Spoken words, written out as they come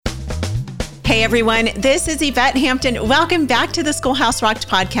Hey everyone, this is Yvette Hampton. Welcome back to the Schoolhouse Rocked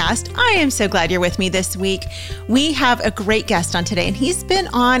podcast. I am so glad you're with me this week. We have a great guest on today, and he's been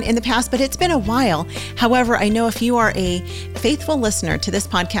on in the past, but it's been a while. However, I know if you are a faithful listener to this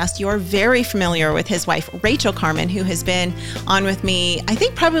podcast, you are very familiar with his wife, Rachel Carman, who has been on with me, I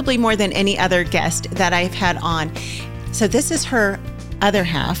think probably more than any other guest that I've had on. So this is her other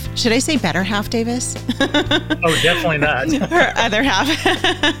half. Should I say better half, Davis? Oh, definitely not. Her other half.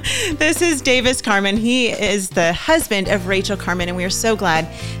 This is Davis Carman. He is the husband of Rachel Carman, and we are so glad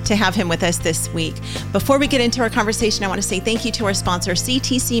to have him with us this week. Before we get into our conversation, I want to say thank you to our sponsor,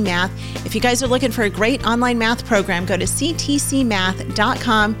 CTC Math. If you guys are looking for a great online math program, go to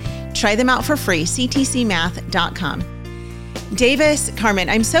ctcmath.com. Try them out for free, ctcmath.com. Davis Carman,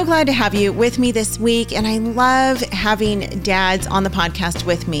 I'm so glad to have you with me this week, and I love having dads on the podcast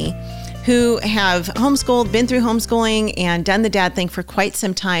with me who have homeschooled, been through homeschooling, and done the dad thing for quite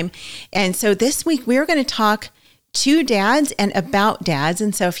some time. And so this week we're going to talk to dads and about dads.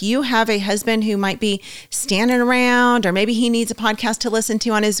 And so if you have a husband who might be standing around, or maybe he needs a podcast to listen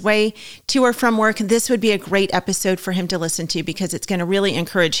to on his way to or from work, this would be a great episode for him to listen to because it's going to really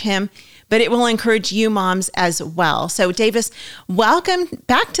encourage him, but it will encourage you moms as well. So Davis, welcome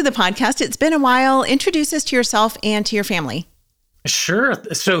back to the podcast. It's been a while. Introduce us to yourself and to your family. Sure.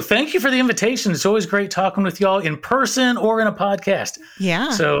 So thank you for the invitation. It's always great talking with y'all in person or in a podcast. Yeah.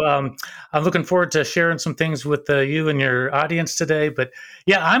 So I'm looking forward to sharing some things with you and your audience today. But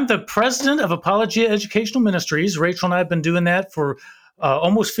yeah, I'm the president of Apologia Educational Ministries. Rachel and I have been doing that for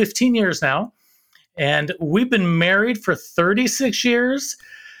almost 15 years now. And we've been married for 36 years.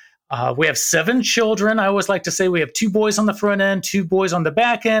 We have 7 children. I always like to say we have 2 boys on the front end, 2 boys on the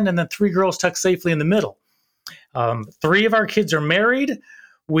back end, and then 3 girls tucked safely in the middle. 3 of our kids are married.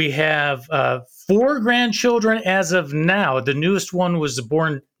 We have 4 grandchildren as of now. The newest one was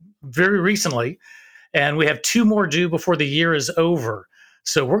born very recently, and we have 2 more due before the year is over.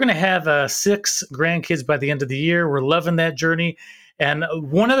 So we're going to have 6 grandkids by the end of the year. We're loving that journey. And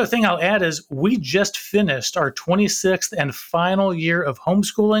one other thing I'll add is we just finished our 26th and final year of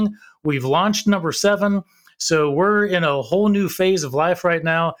homeschooling. We've launched number 7. So we're in a whole new phase of life right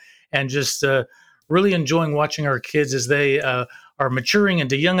now, and just really enjoying watching our kids as they are maturing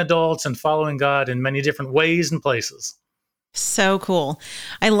into young adults and following God in many different ways and places. So cool.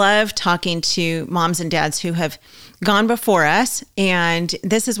 I love talking to moms and dads who have gone before us. And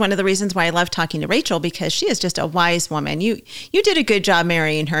this is one of the reasons why I love talking to Rachel, because she is just a wise woman. You did a good job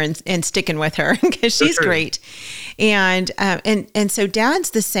marrying her and sticking with her because she's great. And so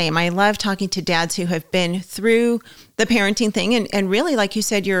dad's the same. I love talking to dads who have been through the parenting thing. And really, like you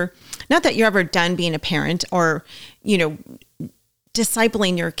said, you're not that you're ever done being a parent or,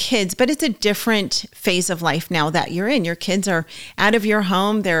 discipling your kids, but it's a different phase of life now that you're in. Your kids are out of your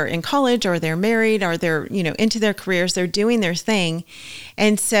home, they're in college, or they're married, or they're, into their careers, they're doing their thing.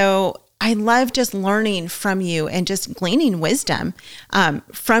 And so I love just learning from you and just gleaning wisdom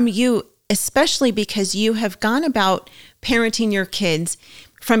from you, especially because you have gone about parenting your kids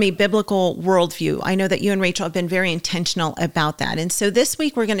from a biblical worldview. I know that you and Rachel have been very intentional about that. And so this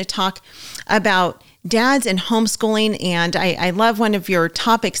week we're going to talk about dads and homeschooling. And I love one of your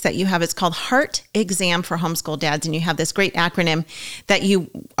topics that you have. It's called Heart Exam for Homeschool Dads. And you have this great acronym that you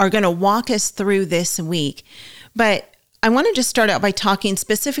are going to walk us through this week. But I want to just start out by talking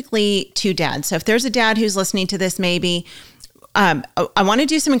specifically to dads. So if there's a dad who's listening to this, maybe I want to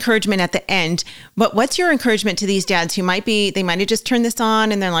do some encouragement at the end, but what's your encouragement to these dads who might have just turned this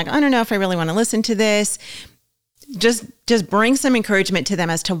on and they're like, I don't know if I really want to listen to this. Just bring some encouragement to them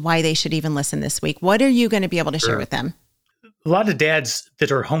as to why they should even listen this week. What are you going to be able to share with them? A lot of dads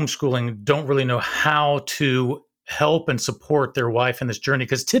that are homeschooling don't really know how to help and support their wife in this journey,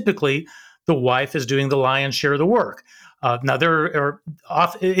 because typically the wife is doing the lion's share of the work. Now,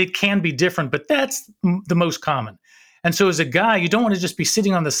 it can be different, but that's the most common. And so as a guy, you don't want to just be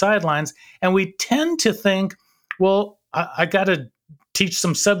sitting on the sidelines. And we tend to think, well, I got to teach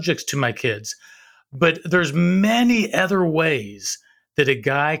some subjects to my kids. But there's many other ways that a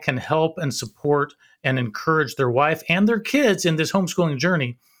guy can help and support and encourage their wife and their kids in this homeschooling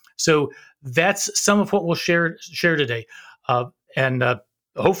journey. So that's some of what we'll share today. And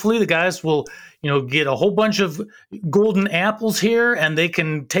hopefully the guys will, get a whole bunch of golden apples here, and they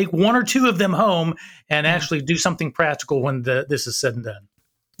can take 1 or 2 of them home and actually do something practical when this is said and done.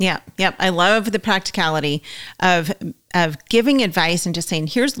 Yeah. Yep. I love the practicality of giving advice and just saying,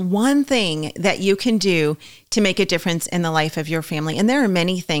 here's one thing that you can do to make a difference in the life of your family. And there are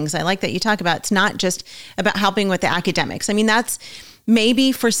many things. I like that you talk about, it's not just about helping with the academics. I mean, that's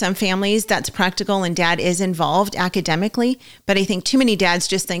maybe for some families that's practical and dad is involved academically, but I think too many dads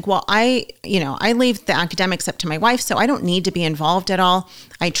just think, well, I leave the academics up to my wife, so I don't need to be involved at all.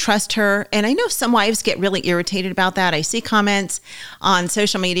 I trust her. And I know some wives get really irritated about that. I see comments on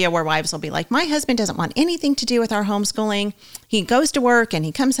social media where wives will be like, my husband doesn't want anything to do with our homeschooling. He goes to work and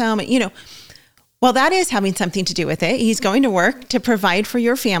he comes home and, well, that is having something to do with it. He's going to work to provide for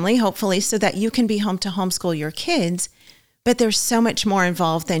your family, hopefully, so that you can be home to homeschool your kids. But there's so much more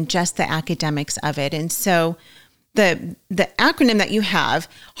involved than just the academics of it. And so the acronym that you have,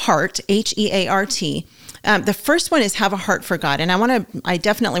 HEART, HEART, the first one is have a heart for God. And I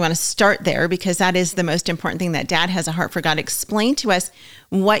definitely want to start there because that is the most important thing, that dad has a heart for God. Explain to us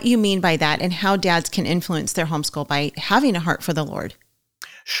what you mean by that and how dads can influence their homeschool by having a heart for the Lord.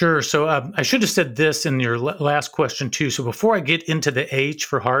 Sure. So I should have said this in your last question too. So before I get into the H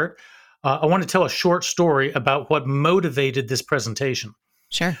for heart, I want to tell a short story about what motivated this presentation.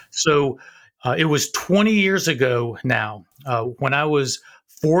 Sure. So it was 20 years ago now, when I was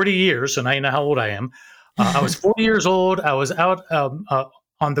 40 years, so now you know how old I am. I was 40 years old. I was out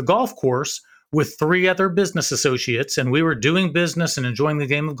on the golf course with 3 other business associates, and we were doing business and enjoying the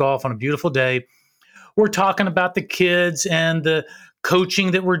game of golf on a beautiful day. We're talking about the kids and the coaching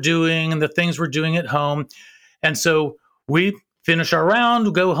that we're doing and the things we're doing at home. And so we finish our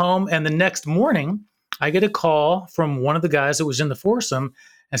round, go home, and the next morning, I get a call from one of the guys that was in the foursome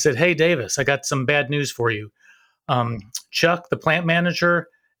and said, "Hey, Davis, I got some bad news for you. Chuck, the plant manager,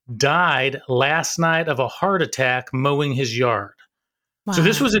 died last night of a heart attack mowing his yard." Wow. So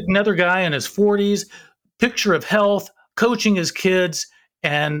this was another guy in his 40s, picture of health, coaching his kids,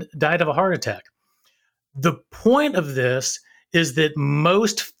 and died of a heart attack. The point of this is that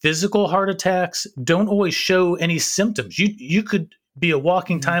most physical heart attacks don't always show any symptoms. You could be a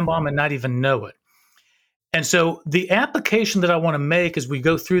walking time bomb and not even know it. And so the application that I want to make as we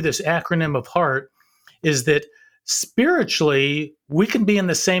go through this acronym of HEART is that spiritually, we can be in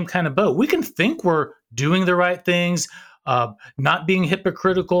the same kind of boat. We can think we're doing the right things, not being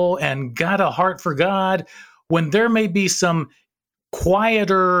hypocritical, and got a heart for God, when there may be some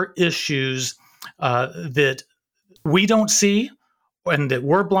quieter issues that we don't see and that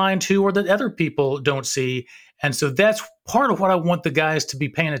we're blind to, or that other people don't see. And so that's part of what I want the guys to be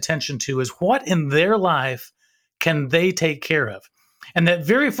paying attention to, is what in their life can they take care of? And that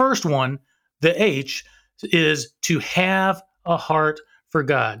very first one, the H, is to have a heart for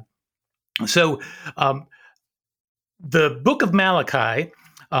God. So the book of Malachi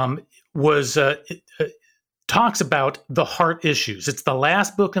talks about the heart issues. It's the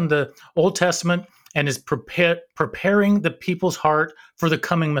last book in the Old Testament and is preparing the people's heart for the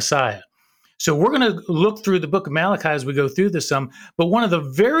coming Messiah. So we're going to look through the book of Malachi as we go through this but one of the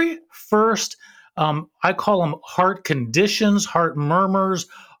very first, I call them heart conditions, heart murmurs,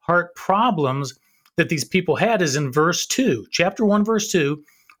 heart problems that these people had is in verse 2, chapter 1, verse 2,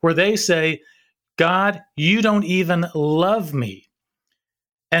 where they say, "God, you don't even love me."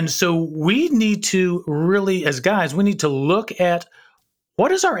 And so we need to really, as guys, we need to look at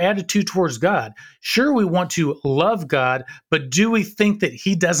what is our attitude towards God. Sure, we want to love God, but do we think that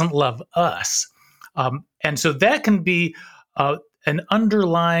he doesn't love us? And so that can be an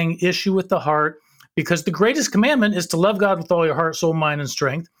underlying issue with the heart, because the greatest commandment is to love God with all your heart, soul, mind, and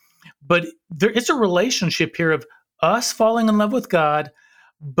strength. But it's a relationship here of us falling in love with God,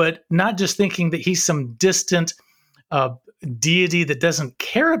 but not just thinking that he's some distant deity that doesn't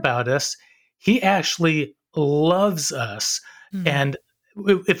care about us. He actually loves us. Mm-hmm. And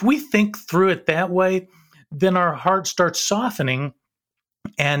if we think through it that way, then our heart starts softening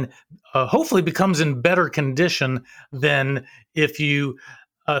and hopefully becomes in better condition than if you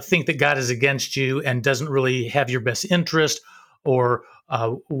think that God is against you and doesn't really have your best interest or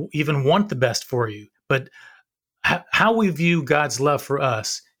even want the best for you. But how we view God's love for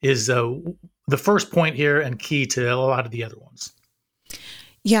us is the first point here and key to a lot of the other ones.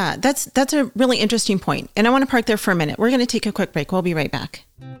 Yeah, that's a really interesting point. And I want to park there for a minute. We're going to take a quick break. We'll be right back.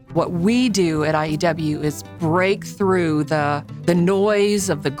 What we do at IEW is break through the noise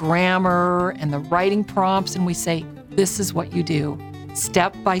of the grammar and the writing prompts, and we say, this is what you do,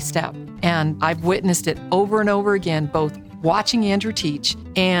 step by step. And I've witnessed it over and over again, both watching Andrew teach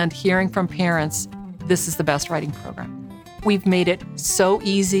and hearing from parents, this is the best writing program. We've made it so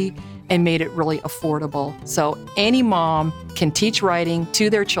easy and made it really affordable. So any mom can teach writing to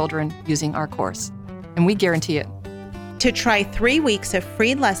their children using our course, and we guarantee it. To try 3 weeks of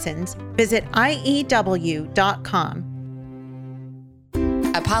free lessons, visit IEW.com.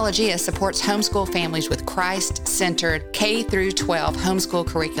 Apologia supports homeschool families with Christ-centered K through 12 homeschool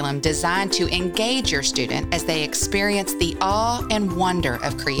curriculum designed to engage your student as they experience the awe and wonder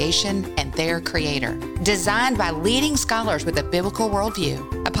of creation and their creator. Designed by leading scholars with a biblical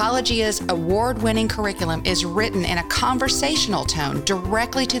worldview, Apologia's award-winning curriculum is written in a conversational tone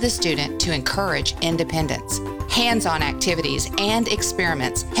directly to the student to encourage independence. Hands-on activities and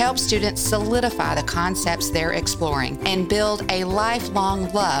experiments help students solidify the concepts they're exploring and build a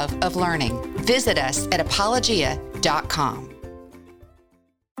lifelong love of learning. Visit us at apologia.com.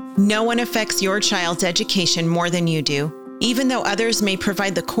 No one affects your child's education more than you do. Even though others may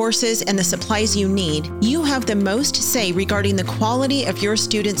provide the courses and the supplies you need, you have the most say regarding the quality of your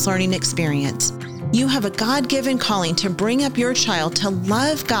student's learning experience. You have a God-given calling to bring up your child to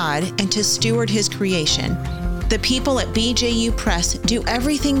love God and to steward His creation. The people at BJU Press do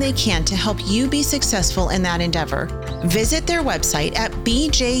everything they can to help you be successful in that endeavor. Visit their website at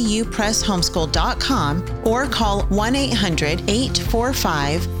bjupresshomeschool.com or call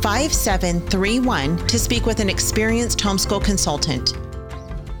 1-800-845-5731 to speak with an experienced homeschool consultant.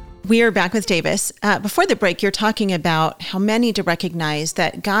 We are back with Davis. Before the break, you're talking about how men need to recognize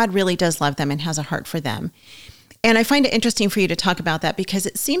that God really does love them and has a heart for them. And I find it interesting for you to talk about that because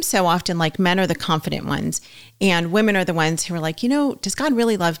it seems so often like men are the confident ones and women are the ones who are like, does God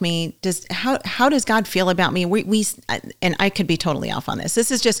really love me? How does God feel about me? And I could be totally off on this. This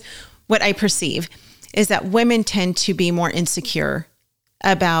is just what I perceive is that women tend to be more insecure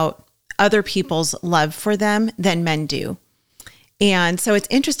about other people's love for them than men do. And so it's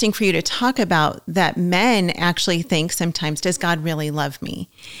interesting for you to talk about that men actually think sometimes, does God really love me?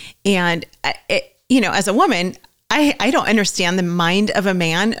 And as a woman, I don't understand the mind of a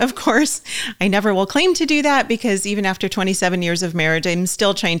man, of course. I never will claim to do that because even after 27 years of marriage, I'm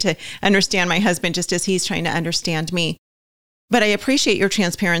still trying to understand my husband just as he's trying to understand me. But I appreciate your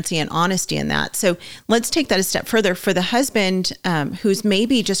transparency and honesty in that. So let's take that a step further. For the husband who's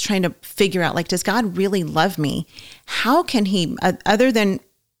maybe just trying to figure out, does God really love me? How can he, other than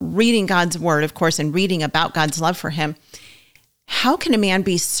reading God's word, of course, and reading about God's love for him, how can a man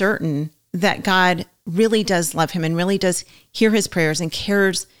be certain that God really does love him and really does hear his prayers and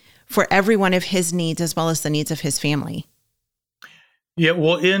cares for every one of his needs as well as the needs of his family? Yeah,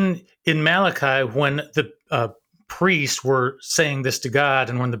 well, in Malachi, when the priests were saying this to God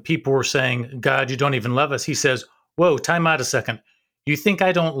and when the people were saying, God, you don't even love us, he says, whoa, time out a second. You think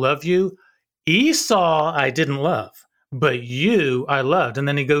I don't love you? Esau I didn't love, but you I loved. And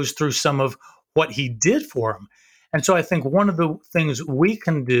then he goes through some of what he did for him. And so I think one of the things we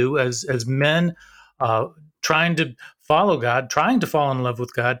can do as men trying to follow God, trying to fall in love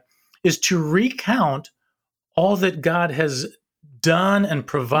with God, is to recount all that God has done and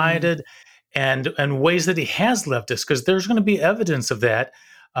provided and ways that he has loved us, because there's going to be evidence of that.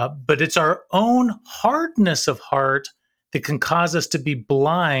 But it's our own hardness of heart that can cause us to be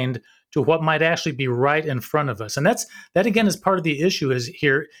blind to what might actually be right in front of us. And that again is part of the issue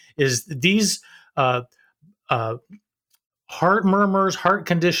is these heart murmurs, heart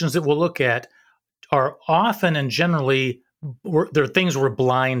conditions that we'll look at are often and generally, they're things we're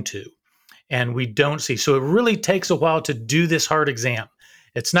blind to and we don't see. So it really takes a while to do this heart exam.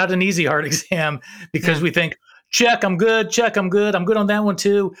 It's not an easy heart exam because we think, check, I'm good, I'm good on that one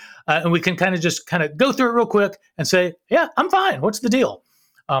too. And we can kind of go through it real quick and say, yeah, I'm fine. What's the deal?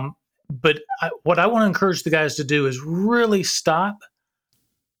 But what I want to encourage the guys to do is really stop,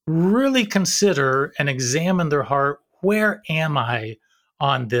 really consider and examine their heart. Where am I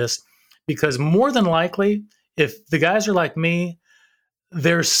on this? Because more than likely, if the guys are like me,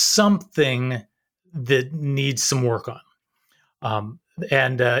 there's something that needs some work on.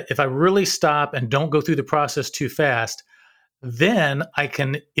 And if I really stop and don't go through the process too fast, then I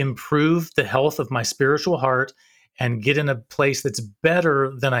can improve the health of my spiritual heart and get in a place that's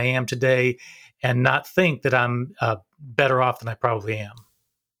better than I am today and not think that I'm better off than I probably am.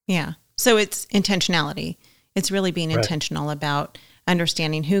 Yeah. So it's intentionality. It's really being intentional about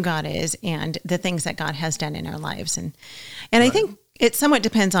understanding who God is and the things that God has done in our lives. And I think it somewhat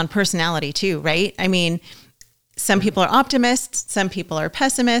depends on personality too, right? I mean, some people are optimists, some people are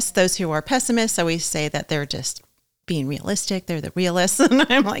pessimists. Those who are pessimists always say that they're just being realistic. They're the realists. And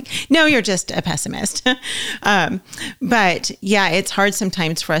I'm like, no, you're just a pessimist. But yeah, it's hard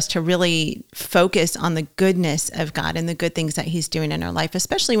sometimes for us to really focus on the goodness of God and the good things that he's doing in our life,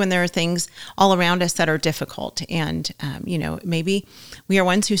 especially when there are things all around us that are difficult. And, maybe we are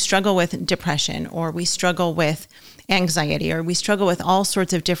ones who struggle with depression, or we struggle with anxiety, or we struggle with all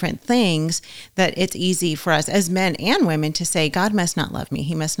sorts of different things that it's easy for us as men and women to say, God must not love me.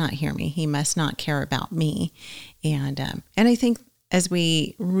 He must not hear me. He must not care about me. And I think as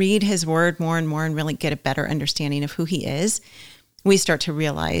we read his word more and more and really get a better understanding of who he is, we start to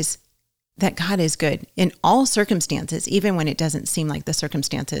realize that God is good in all circumstances, even when it doesn't seem like the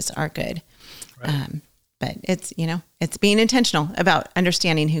circumstances are good. Right. But it's, it's being intentional about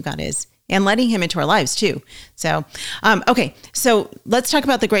understanding who God is and letting him into our lives too. So, okay. So let's talk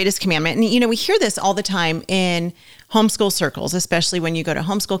about the greatest commandment. And, we hear this all the time in homeschool circles, especially when you go to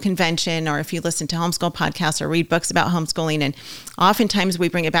homeschool convention, or if you listen to homeschool podcasts or read books about homeschooling. And oftentimes we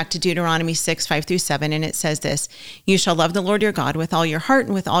bring it back to Deuteronomy 6:5-7. And it says this: "You shall love the Lord your God with all your heart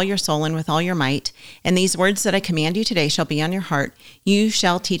and with all your soul and with all your might. And these words that I command you today shall be on your heart. You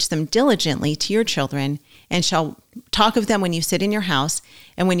shall teach them diligently to your children, and shall talk of them when you sit in your house,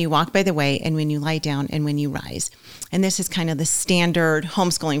 and when you walk by the way, and when you lie down, and when you rise." And this is kind of the standard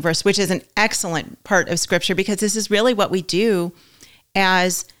homeschooling verse, which is an excellent part of Scripture, because this is really what we do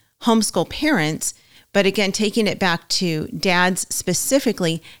as homeschool parents. But again, taking it back to dads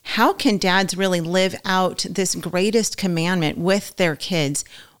specifically, how can dads really live out this greatest commandment with their kids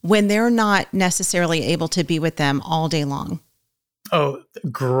when they're not necessarily able to be with them all day long? Oh,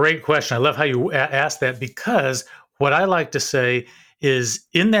 great question. I love how you asked that, because what I like to say is,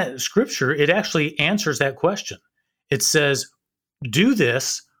 in that scripture, it actually answers that question. It says, do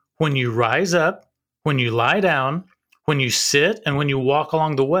this when you rise up, when you lie down, when you sit, and when you walk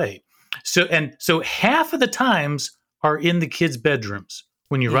along the way. So half of the times are in the kids' bedrooms,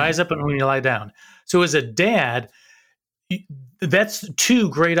 when you rise up and when you lie down. So as a dad, that's two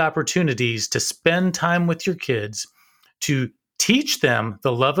great opportunities to spend time with your kids, to teach them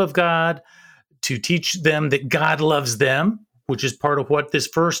the love of God, to teach them that God loves them, which is part of what this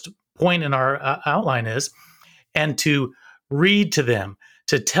first point in our outline is, and to read to them,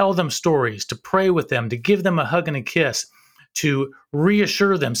 to tell them stories, to pray with them, to give them a hug and a kiss, to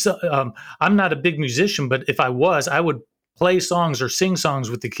reassure them. So, I'm not a big musician, but if I was, I would play songs or sing songs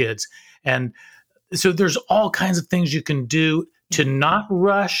with the kids. And so there's all kinds of things you can do to not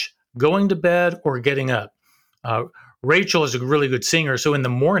rush going to bed or getting up. Rachel is a really good singer. So in the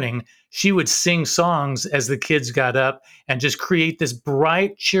morning, she would sing songs as the kids got up and just create this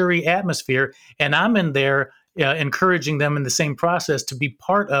bright, cheery atmosphere. And I'm in there encouraging them in the same process to be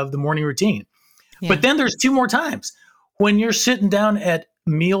part of the morning routine. Yeah. But then there's two more times. When you're sitting down at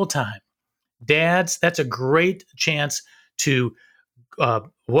mealtime, dads, that's a great chance to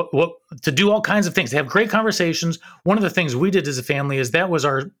to do all kinds of things, to have great conversations. One of the things we did as a family is that was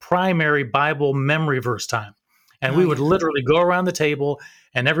our primary Bible memory verse time. And we would literally go around the table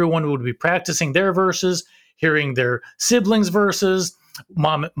and everyone would be practicing their verses, hearing their siblings' verses.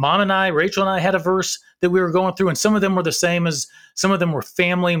 Mom and I, Rachel and I, had a verse that we were going through, and some of them were the same as, some of them were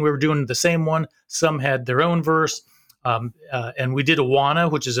family and we were doing the same one. Some had their own verse. And we did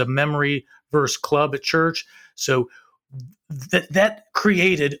Awana, which is a memory verse club at church. So that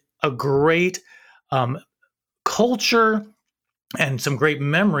created a great culture and some great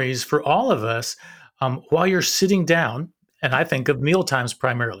memories for all of us while you're sitting down. And I think of meal times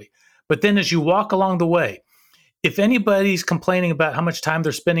primarily. But then as you walk along the way, if anybody's complaining about how much time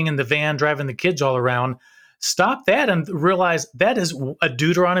they're spending in the van driving the kids all around, stop that and realize that is a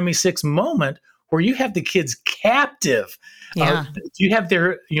Deuteronomy 6 moment where you have the kids captive. Yeah. You have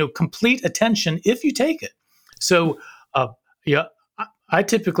their complete attention if you take it. So I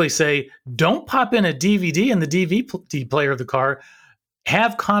typically say, don't pop in a DVD in the DVD player of the car.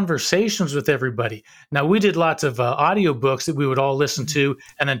 Have conversations with everybody. Now, we did lots of audiobooks that we would all listen to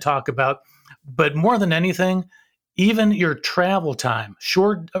and then talk about. But more than anything, even your travel time,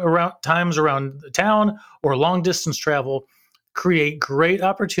 short times around town or long distance travel, create great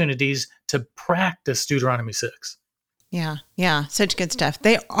opportunities to practice Deuteronomy 6. Yeah. Such good stuff.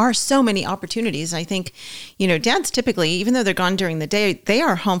 There are so many opportunities. I think, dads typically, even though they're gone during the day, they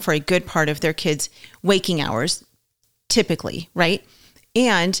are home for a good part of their kids' waking hours, typically, right?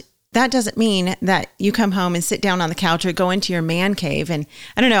 And that doesn't mean that you come home and sit down on the couch or go into your man cave. And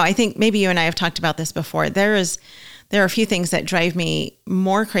I don't know, I think maybe you and I have talked about this before. There are a few things that drive me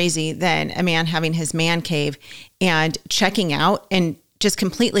more crazy than a man having his man cave and checking out and just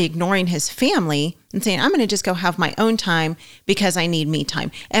completely ignoring his family and saying, I'm going to just go have my own time because I need me time.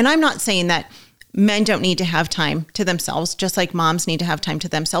 And I'm not saying that men don't need to have time to themselves, just like moms need to have time to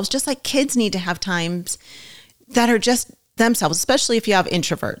themselves, just like kids need to have times that are just themselves, especially if you have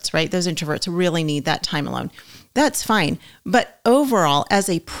introverts, right? Those introverts really need that time alone. That's fine. But overall, as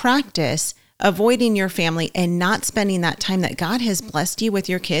a practice, avoiding your family and not spending that time that God has blessed you with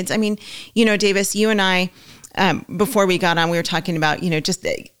your kids. I mean, Davis, you and I, before we got on, we were talking about, just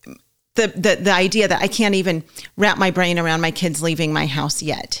the the idea that I can't even wrap my brain around my kids leaving my house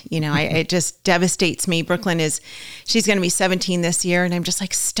yet. It just devastates me. Brooklyn she's going to be 17 this year. And I'm just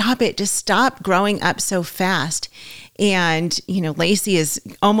like, stop it. Just stop growing up so fast. And, Lacey is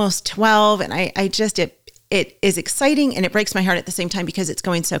almost 12. And it is exciting and it breaks my heart at the same time because it's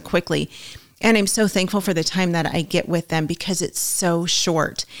going so quickly. And I'm so thankful for the time that I get with them because it's so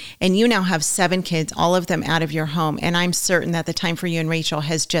short. And you now have 7 kids, all of them out of your home. And I'm certain that the time for you and Rachel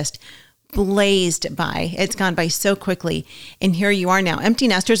has just blazed by. It's gone by so quickly. And here you are now, empty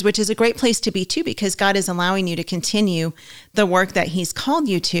nesters, which is a great place to be too, because God is allowing you to continue the work that he's called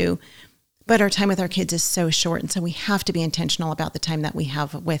you to. But our time with our kids is so short. And so we have to be intentional about the time that we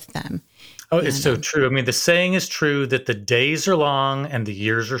have with them. Oh, it's so true. I mean, the saying is true that the days are long and the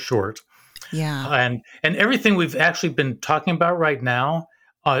years are short. Yeah. And everything we've actually been talking about right now,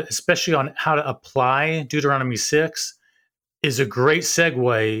 especially on how to apply Deuteronomy 6, is a great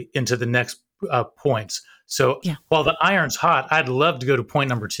segue into the next points. So while the iron's hot, I'd love to go to point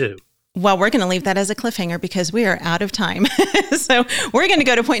number 2. Well, we're going to leave that as a cliffhanger because we are out of time. So we're going to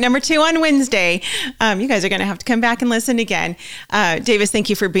go to point number 2 on Wednesday. You guys are going to have to come back and listen again. Davis, thank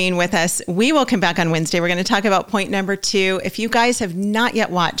you for being with us. We will come back on Wednesday. We're going to talk about point number 2. If you guys have not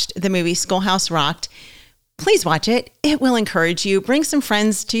yet watched the movie Schoolhouse Rocked, please watch it. It will encourage you. Bring some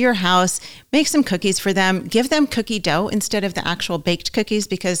friends to your house. Make some cookies for them. Give them cookie dough instead of the actual baked cookies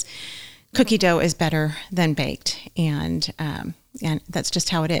because cookie dough is better than baked. And that's just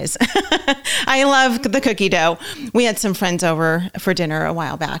how it is. I love the cookie dough. We had some friends over for dinner a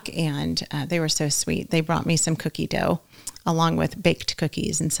while back, and they were so sweet. They brought me some cookie dough along with baked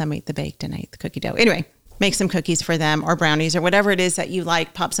cookies, and some ate the baked and I ate the cookie dough. Anyway, make some cookies for them or brownies or whatever it is that you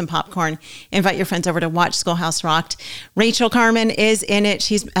like. Pop some popcorn. Invite your friends over to watch Schoolhouse Rocked. Rachel Carman is in it.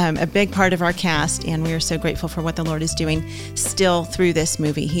 She's a big part of our cast, and we are so grateful for what the Lord is doing still through this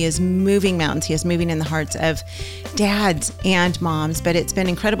movie. He is moving mountains. He is moving in the hearts of dads and moms, but it's been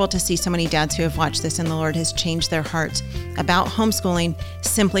incredible to see so many dads who have watched this, and the Lord has changed their hearts about homeschooling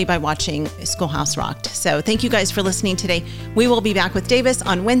simply by watching Schoolhouse Rocked. So thank you guys for listening today. We will be back with Davis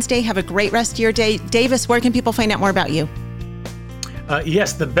on Wednesday. Have a great rest of your day. Davis, where can people find out more about you?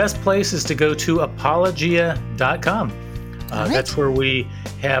 Yes, the best place is to go to apologia.com. Right. That's where we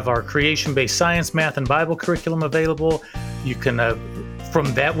have our creation-based science, math, and Bible curriculum available. You can,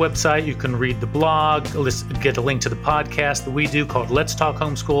 from that website, you can read the blog, get a link to the podcast that we do called Let's Talk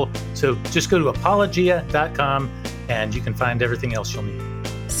Homeschool. So just go to apologia.com and you can find everything else you'll need.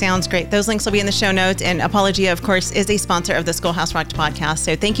 Sounds great. Those links will be in the show notes. And Apologia, of course, is a sponsor of the Schoolhouse Rocked podcast.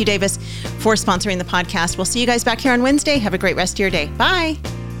 So thank you, Davis, for sponsoring the podcast. We'll see you guys back here on Wednesday. Have a great rest of your day. Bye.